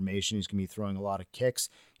that information. He's going to be throwing a lot of kicks.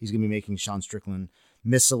 He's going to be making Sean Strickland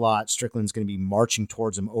miss a lot. Strickland's going to be marching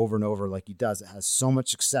towards him over and over like he does. It has so much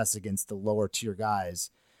success against the lower tier guys.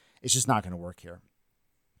 It's just not going to work here.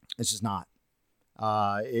 It's just not.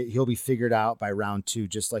 He'll be figured out by round 2,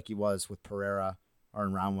 just like he was with Pereira, or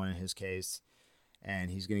in round 1 in his case.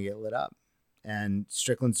 And he's going to get lit up. And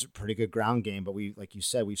Strickland's a pretty good ground game, but like you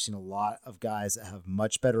said, we've seen a lot of guys that have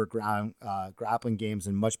much better ground grappling games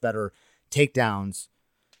and much better takedowns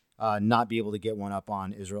not be able to get one up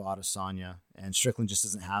on Israel Adesanya. And Strickland just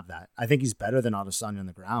doesn't have that. I think he's better than Adesanya on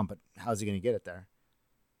the ground, but how's he going to get it there?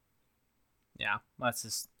 Yeah, that's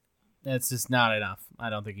just not enough.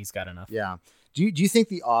 I don't think he's got enough. Yeah. Do you think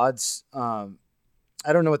the odds, I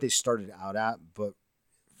don't know what they started out at, but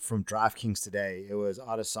from DraftKings today, it was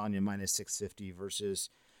Adesanya minus 650 versus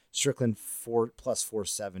Strickland plus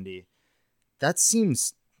 470. That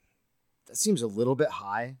seems a little bit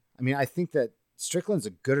high. I mean, I think that Strickland's a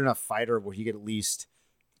good enough fighter where he could at least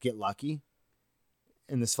get lucky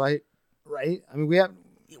in this fight, right? I mean,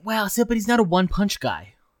 but he's not a one punch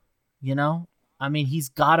guy, I mean, he's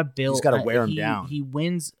got to build. He's got to wear him down. He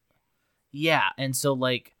wins. Yeah, and so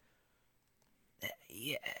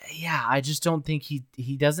yeah, I just don't think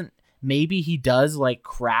he doesn't. Maybe he does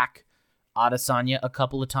crack Adesanya a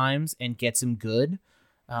couple of times and gets him good,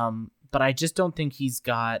 but I just don't think he's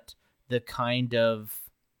got the kind of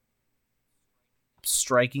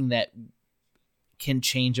striking that can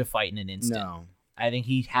change a fight in an instant. No, I think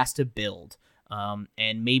he has to build,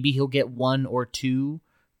 and maybe he'll get 1 or 2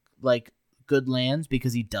 good lands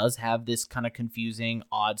because he does have this kind of confusing,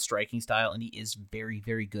 odd striking style, and he is very,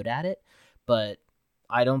 very good at it. But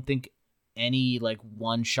I don't think any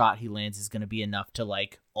one shot he lands is going to be enough to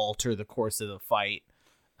alter the course of the fight.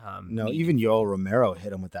 No, even Yoel Romero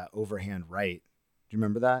hit him with that overhand right. Do you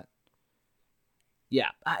remember that? Yeah,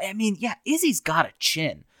 I mean, yeah, Izzy's got a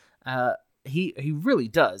chin. He really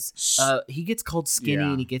does. He gets called skinny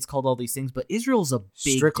and he gets called all these things, but Israel's a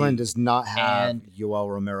big Strickland dude. Does not have Yoel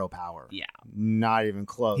Romero power. Yeah, not even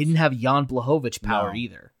close. He didn't have Jan Blachowicz power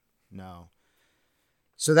either. No.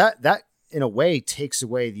 So that in a way takes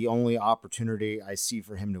away the only opportunity I see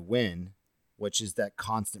for him to win, which is that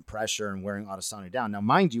constant pressure and wearing Adesanya down. Now,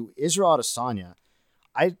 mind you, Israel Adesanya,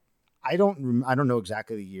 I don't know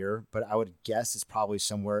exactly the year, but I would guess it's probably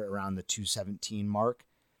somewhere around the 217 mark.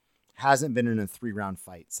 Hasn't been in a 3-round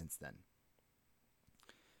fight since then.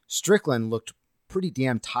 Strickland looked pretty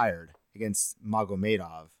damn tired against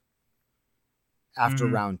Magomedov after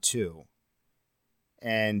round 2.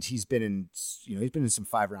 And he's been in some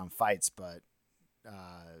 5-round fights, but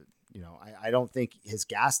I don't think his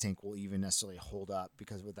gas tank will even necessarily hold up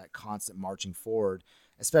because with that constant marching forward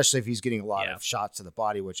especially if he's getting a lot of shots to the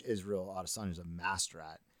body, which Israel Adesanya is a master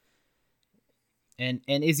at. And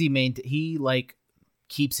Izzy he like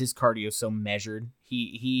keeps his cardio so measured.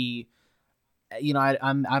 He you know,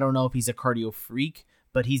 I don't know if he's a cardio freak,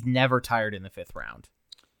 but he's never tired in the 5th round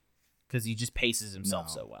because he just paces himself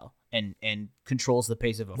so well and controls the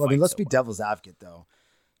pace of a fight. Well, I mean, let's be devil's advocate though.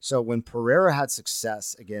 So when Pereira had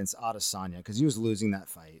success against Adesanya, because he was losing that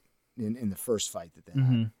fight in the first fight that they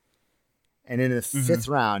had, and in the 5th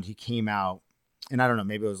round he came out, and I don't know,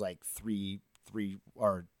 maybe it was like 3-3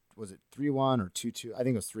 or was it 3-1 or 2-2? I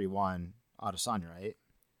think it was 3-1 Adesanya, right?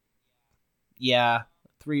 Yeah.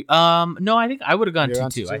 3. No, I think I would have gone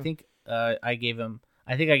 2-2. 2-2? I think I gave him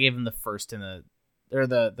the first and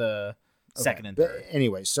the second and third. But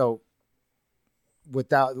anyway, so with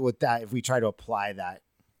that, if we try to apply that,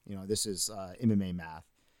 you know, this is MMA math.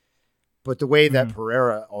 But the way that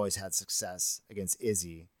Pereira always had success against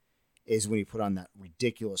Izzy is when he put on that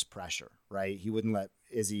ridiculous pressure, right? He wouldn't let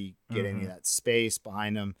Izzy get any of that space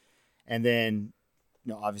behind him. And then,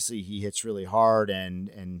 you know, obviously he hits really hard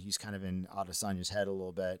and he's kind of in Adesanya's head a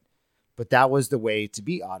little bit. But that was the way to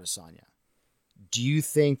beat Adesanya. Do you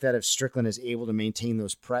think that if Strickland is able to maintain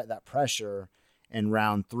that pressure in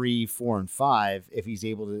round 3, 4, and 5, if he's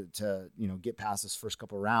able to you know, get past his first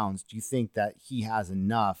couple rounds, do you think that he has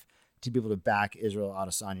enough to be able to back Israel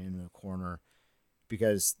Adesanya into the corner?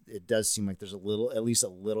 Because it does seem like there's at least a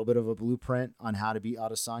little bit of a blueprint on how to beat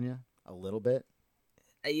Adesanya. A little bit.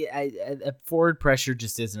 Forward pressure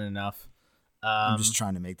just isn't enough. I'm just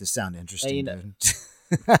trying to make this sound interesting, dude.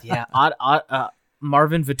 Yeah,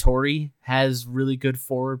 Marvin Vettori has really good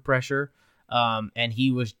forward pressure, and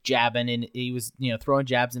he was jabbing and he was, you know, throwing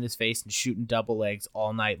jabs in his face and shooting double legs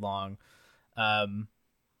all night long.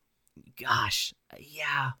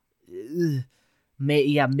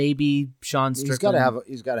 Maybe Sean Strickland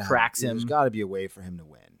he's got to cracks him. There's got to be a way for him to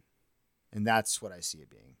win, and that's what I see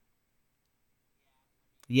it being.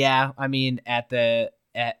 Yeah, I mean, at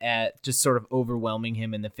just sort of overwhelming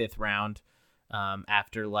him in the 5th round,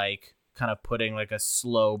 after like kind of putting like a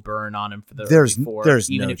slow burn on him for the early 4,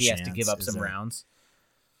 even if he has to give up some rounds.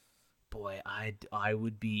 Boy, I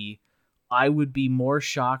would be more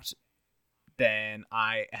shocked than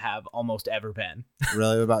I have almost ever been.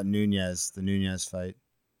 Really? What about the Nunez fight?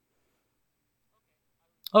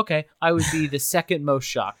 Okay, I would be the second most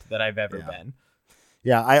shocked that I've ever been.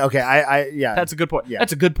 Yeah, That's a good point. Yeah.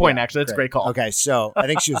 That's a good point, actually. That's a great call. Okay, so I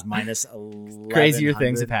think she was minus 11. Crazier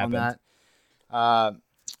things have happened.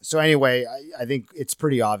 So anyway, I think it's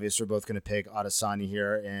pretty obvious we're both going to pick Adesanya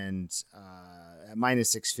here, and at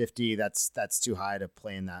minus 650, that's too high to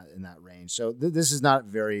play in that range. So this is not a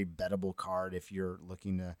very bettable card if you're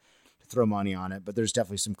looking to throw money on it, but there's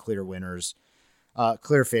definitely some clear winners,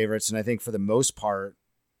 clear favorites, and I think for the most part,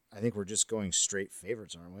 I think we're just going straight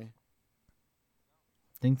favorites, aren't we?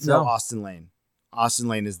 Think so. No, Austin Lane. Austin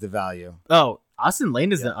Lane is the value. Oh, Austin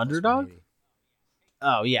Lane is the underdog?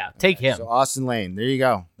 Oh, yeah. Take him. So Austin Lane. There you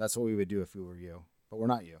go. That's what we would do if we were you. But we're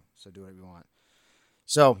not you, so do whatever you want.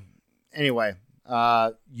 So, anyway,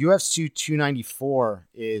 UFC 294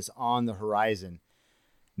 is on the horizon.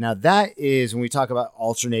 Now, that is, when we talk about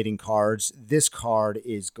alternating cards, this card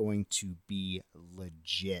is going to be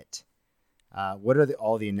legit. What are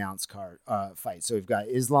all the announced fights? So, we've got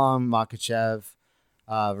Islam Makhachev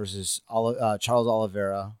versus Charles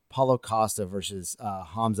Oliveira, Paulo Costa versus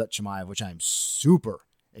Khamzat Chimaev, which I'm super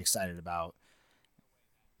excited about.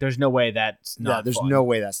 There's no way that's not there's fun. no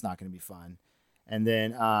way that's not going to be fun. And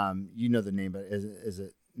then, you know the name, but is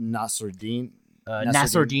it Nasruddin?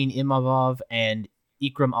 Nasruddin Imavov and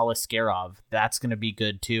Ikram Aliskerov. That's going to be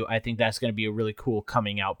good, too. I think that's going to be a really cool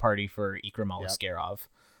coming out party for Ikram Aliskerov.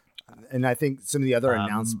 And I think some of the other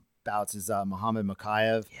announced bouts is Muhammad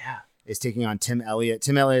Makayev. Yeah. Is taking on Tim Elliott.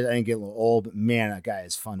 Tim Elliott, I think, get a little old, but man, that guy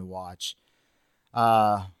is fun to watch.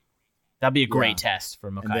 That'd be a great test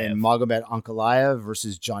for Makayev. And then Magomed Ankalaev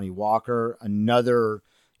versus Johnny Walker. Another,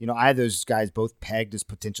 you know, I had those guys both pegged as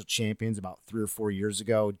potential champions about 3 or 4 years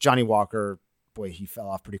ago. Johnny Walker, boy, he fell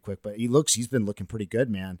off pretty quick, but he's been looking pretty good,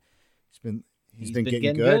 man. He's been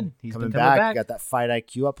getting good. He's coming back. He got that fight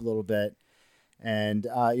IQ up a little bit. And,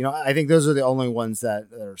 you know, I think those are the only ones that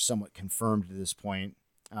are somewhat confirmed at this point.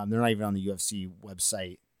 They're not even on the UFC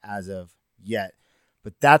website as of yet,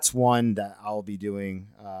 but that's one that I'll be doing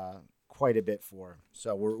quite a bit for.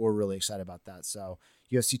 So we're really excited about that. So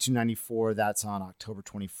UFC 294, that's on October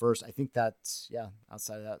 21st. I think that's,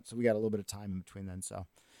 outside of that. So we got a little bit of time in between then. So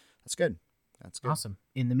that's good. That's good. Awesome.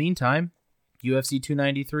 In the meantime, UFC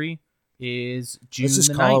 293 is June 9th. Let's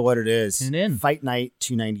just call it what it is. Tune in. Fight Night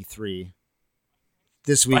 293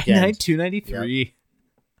 this weekend. Fight Night 293.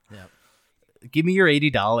 Yep. Give me your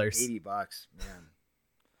 $80. $80, man.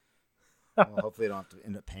 Well, hopefully I don't have to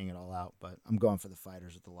end up paying it all out, but I'm going for the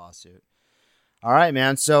fighters with the lawsuit. All right,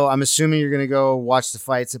 man. So I'm assuming you're going to go watch the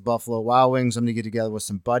fights at Buffalo Wild Wings. I'm going to get together with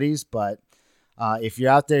some buddies, but if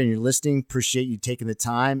you're out there and you're listening, appreciate you taking the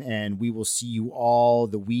time, and we will see you all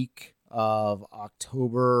the week of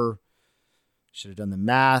October. Should have done the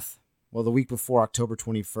math. Well, the week before October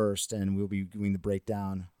 21st, and we'll be doing the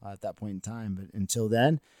breakdown at that point in time. But until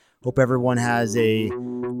then, hope everyone has a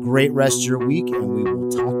great rest of your week, and we will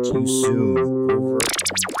talk to you soon. Over and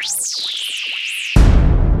out.